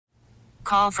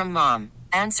call from mom.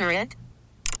 Answer it.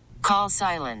 Call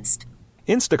silenced.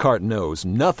 Instacart knows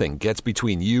nothing gets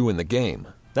between you and the game.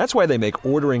 That's why they make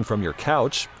ordering from your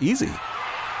couch easy.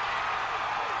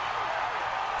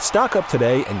 Stock up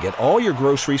today and get all your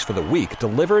groceries for the week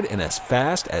delivered in as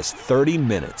fast as 30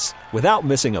 minutes without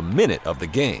missing a minute of the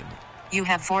game. You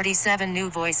have 47 new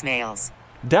voicemails.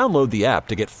 Download the app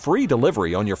to get free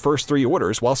delivery on your first 3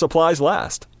 orders while supplies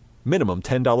last. Minimum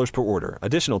 $10 per order.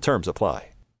 Additional terms apply.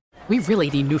 We really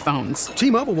need new phones.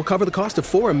 T-Mobile will cover the cost of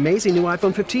 4 amazing new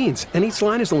iPhone 15s, and each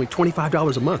line is only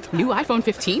 $25 a month. New iPhone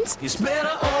 15s? It's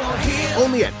better over here.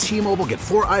 Only at T-Mobile, get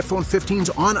 4 iPhone 15s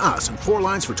on us and 4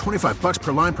 lines for $25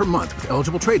 per line per month with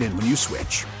eligible trade-in when you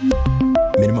switch.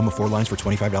 Minimum of 4 lines for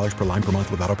 $25 per line per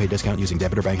month with autopay discount using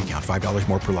debit or bank account. $5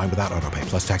 more per line without autopay,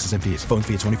 plus taxes and fees. Phone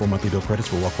fee at 24 monthly bill credits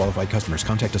for well-qualified customers.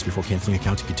 Contact us before canceling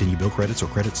account to continue bill credits or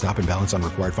credit stop and balance on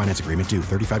required finance agreement due.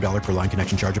 $35 per line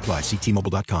connection charge applies. See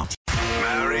T-Mobile.com.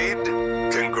 Married?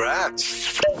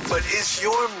 Congrats. But is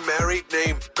your married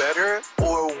name better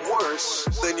or worse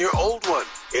than your old one?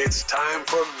 It's time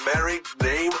for Married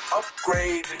Name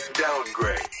Upgrade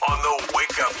Downgrade on the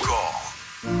Wake Up Call.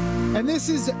 And this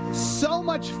is so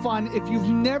much fun. If you've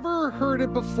never heard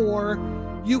it before,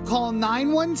 you call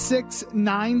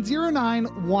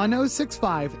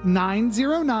 916-909-1065,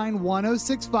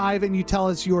 909-1065, and you tell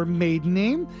us your maiden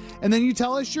name, and then you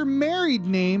tell us your married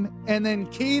name, and then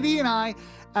Katie and I,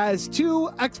 as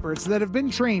 2 experts that have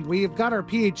been trained, we have got our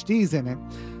PhDs in it,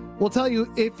 we'll tell you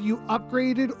if you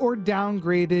upgraded or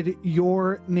downgraded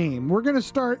your name. We're going to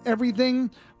start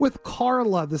everything with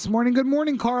Carla this morning. Good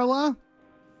morning, Carla.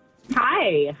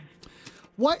 Hi.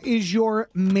 What is your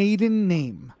maiden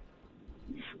name?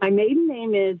 My maiden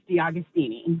name is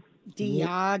D'Agostini.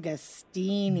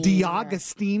 D'Agostini?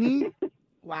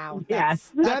 Wow.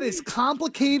 Yes. That is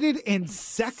complicated and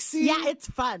sexy. Yeah, it's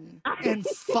fun. And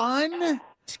fun.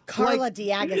 Carla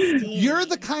D'Agostini. You're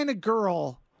the kind of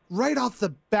girl right off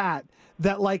the bat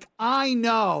that, like, I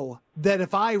know that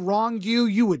if I wronged you,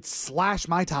 you would slash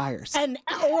my tires. And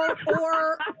or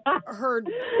her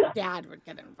dad would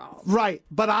get involved. Right,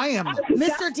 but I am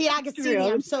Mr.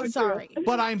 D'Agostini, I'm so sorry.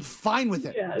 But I'm fine with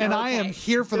it. Yeah, and okay. I am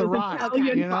here for the ride.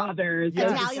 Italian fathers.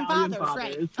 Yes. Italian fathers,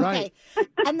 right. Okay.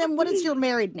 And then what is your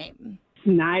married name?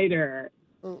 Snyder.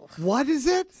 What is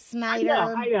it?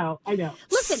 Snyder. I know.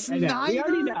 Listen, I know. Snyder?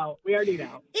 We already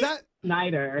know.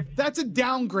 Snyder. That's a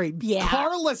downgrade. Yeah.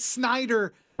 Carla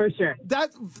Snyder. For sure.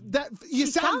 You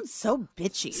sounds so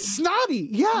bitchy. Snotty.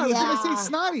 Yeah, I was going to say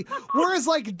snotty. Whereas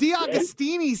like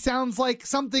D'Agostini sounds like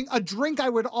a drink I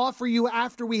would offer you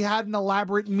after we had an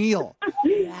elaborate meal.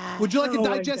 Yeah. Would you like a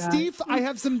digestif? I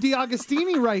have some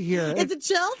D'Agostini right here. Is it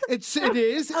chilled? It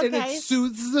is, and Okay. it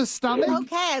soothes the stomach.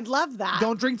 Okay, I'd love that.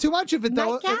 Don't drink too much of it,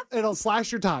 though. Nightcap? It'll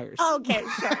slash your tires. Okay,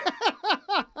 sure.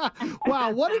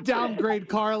 Wow, what a downgrade,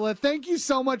 Carla. Thank you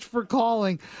so much for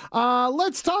calling.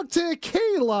 Let's talk to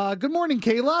Kayla. Good morning,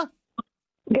 Kayla.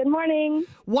 Good morning.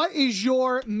 What is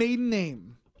your maiden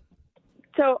name?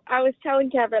 So I was telling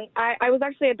Kevin, I was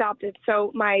actually adopted.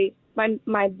 So my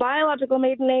biological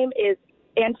maiden name is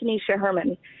Antonisha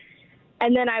Herman.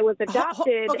 And then I was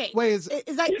adopted. Okay. Wait, is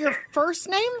that your first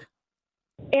name?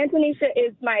 Antonisha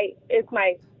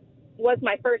was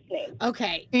my first name.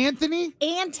 Okay. Anthony?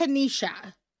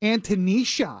 Antonisha.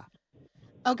 Antonisha.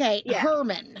 Okay. Yeah.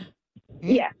 Herman.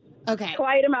 Yeah. Okay.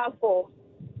 Quite a mouthful.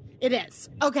 It is.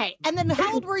 Okay. And then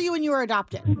how old were you when you were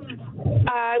adopted?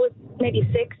 I was maybe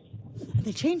 6.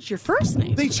 They changed your first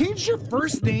name. They changed your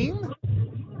first name?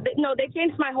 No, they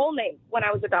changed my whole name when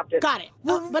I was adopted. Got it.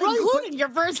 Well, but right, including your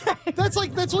first name. That's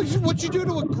what you do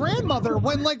to a grandmother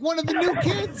when like one of the new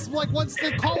kids wants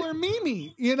to call her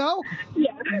Mimi, you know?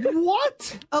 Yeah.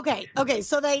 What? Okay.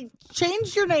 So they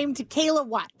changed your name to Kayla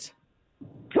what?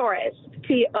 Torres.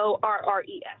 Torres.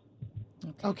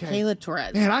 Okay. Kayla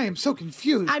Torres. Man, I am so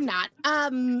confused. I'm not.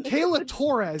 Kayla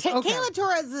Torres. Okay. Kayla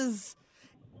Torres is...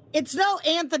 It's no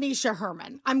Antonisha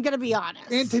Herman. I'm going to be honest.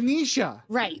 Antonisha.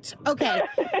 Right. Okay.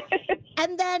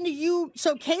 And then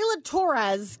so Kayla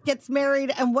Torres gets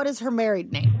married, and what is her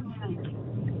married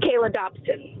name? Kayla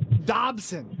Dobson.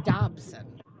 Dobson.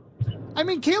 I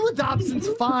mean, Kayla Dobson's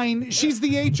fine. She's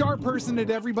the HR person at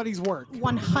everybody's work.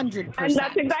 100%. And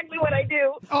that's exactly what I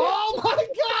do. Oh, my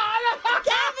God!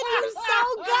 Kevin, you're so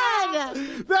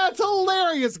good! That's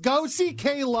hilarious. Go see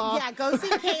Kayla. Yeah, go see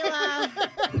Kayla.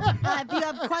 If you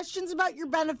have questions about your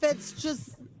benefits,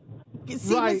 just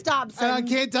see Miss Dobson. And I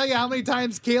can't tell you how many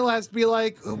times Kayla has to be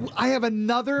like, I have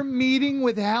another meeting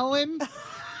with Helen.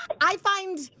 I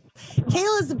find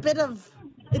Kayla's a bit of...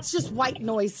 It's just white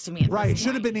noise to me. Right. It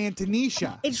should have been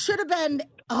Antonisha. It should have been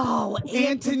Oh,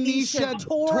 Antonisha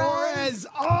Torres.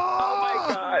 Oh,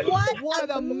 my God.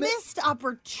 What a missed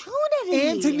opportunity.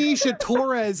 Antonisha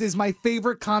Torres is my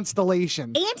favorite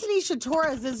constellation. Antonisha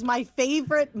Torres is my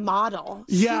favorite model.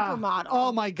 Yeah. Supermodel.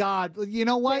 Oh, my God. You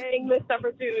know what? Dang, missed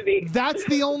opportunity. That's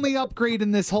the only upgrade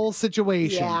in this whole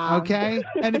situation, Yeah. okay?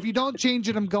 And if you don't change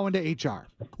it, I'm going to HR.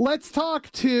 Let's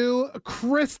talk to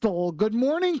Crystal. Good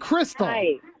morning, Crystal.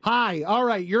 Hi. Hi. All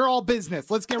right, you're all business.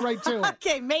 Let's get right to it.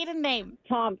 Okay, maiden name.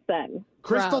 Thompson.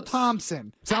 Crystal Gross.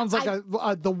 Thompson. Sounds like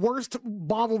the worst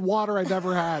bottled water I've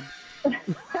ever had.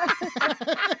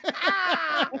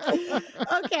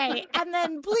 Okay, and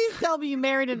then please tell me you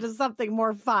married into something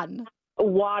more fun.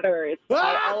 Waters. I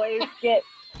Ah! always get,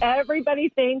 everybody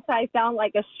thinks I sound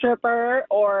like a stripper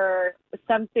or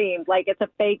something, like it's a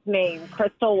fake name,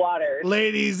 Crystal Waters.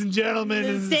 Ladies and gentlemen,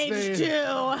 in the Stage 2.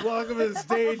 welcome to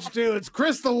stage 2. It's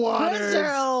Crystal Waters.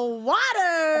 Crystal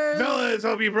Waters. Fellas,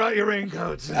 hope you brought your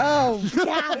raincoats. Oh,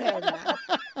 Gavin.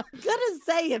 Gonna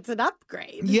say it's an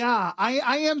upgrade. Yeah,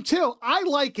 I am too. I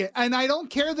like it, and I don't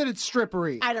care that it's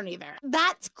strippery. I don't either.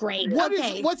 That's great.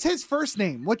 Okay. What's his first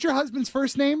name? What's your husband's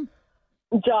first name?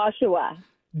 Joshua.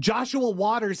 Joshua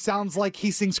Waters sounds like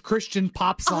he sings Christian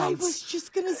pop songs. I was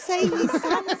just going to say he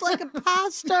sounds like a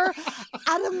pastor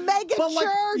at a mega But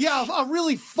church. yeah, a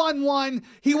really fun one.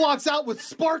 He walks out with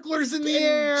sparklers in the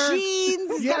air.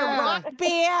 Jeans. He's got a rock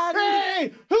band.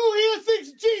 Hey, who here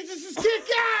thinks Jesus is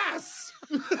kick-ass?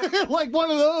 Like one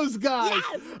of those guys.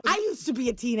 Yes. I used to be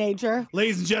a teenager.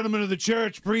 Ladies and gentlemen of the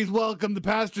church, please welcome the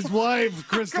pastor's wife,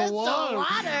 Crystal Waters.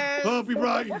 Hope you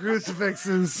brought your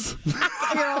crucifixes.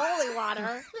 Your holy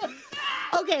water.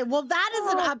 Okay, well, that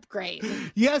is an upgrade.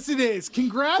 Yes, it is.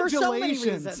 Congratulations. For so many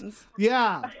reasons.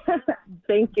 Yeah.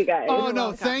 Thank you, guys. Oh,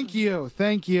 no, thank you.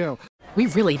 Thank you. We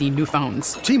really need new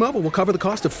phones. T-Mobile will cover the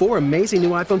cost of 4 amazing new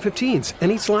iPhone 15s, and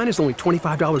each line is only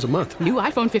 $25 a month. New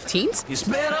iPhone 15s? It's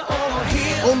better over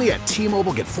here. Only at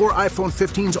T-Mobile, get 4 iPhone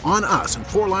 15s on us and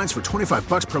 4 lines for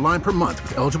 $25 per line per month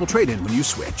with eligible trade-in when you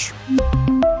switch.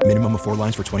 Minimum of 4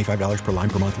 lines for $25 per line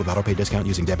per month with autopay discount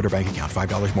using debit or bank account.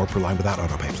 $5 more per line without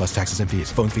autopay, plus taxes and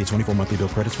fees. Phone fee at 24 monthly bill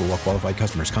credits for well-qualified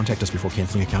customers. Contact us before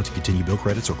canceling account to continue bill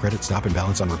credits or credit stop and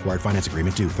balance on required finance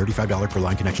agreement due. $35 per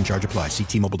line connection charge applies. See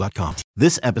T-Mobile.com.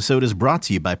 This episode is brought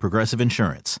to you by Progressive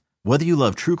Insurance. Whether you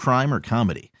love true crime or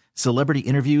comedy, celebrity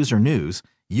interviews or news,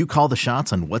 you call the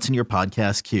shots on what's in your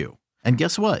podcast queue. And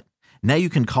guess what? Now you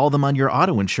can call them on your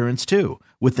auto insurance too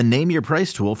with the Name Your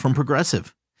Price tool from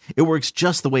Progressive. It works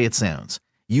just the way it sounds.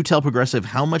 You tell Progressive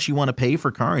how much you want to pay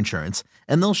for car insurance,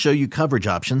 and they'll show you coverage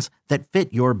options that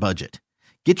fit your budget.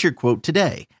 Get your quote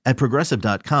today at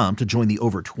Progressive.com to join the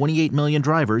over 28 million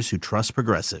drivers who trust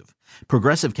Progressive.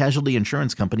 Progressive Casualty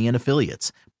Insurance Company and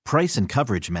Affiliates. Price and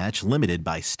coverage match limited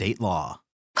by state law.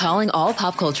 Calling all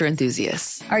pop culture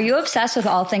enthusiasts. Are you obsessed with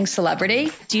all things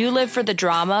celebrity? Do you live for the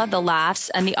drama, the laughs,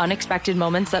 and the unexpected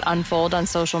moments that unfold on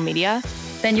social media?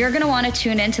 Then you're going to want to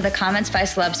tune in to the Comments by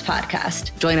Celebs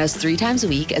podcast. Join us 3 times a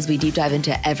week as we deep dive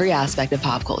into every aspect of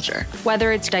pop culture.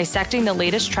 Whether it's dissecting the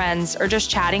latest trends or just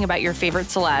chatting about your favorite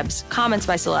celebs, Comments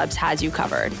by Celebs has you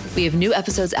covered. We have new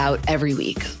episodes out every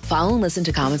week. Follow and listen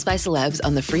to Comments by Celebs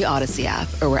on the free Odyssey app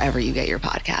or wherever you get your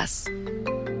podcasts.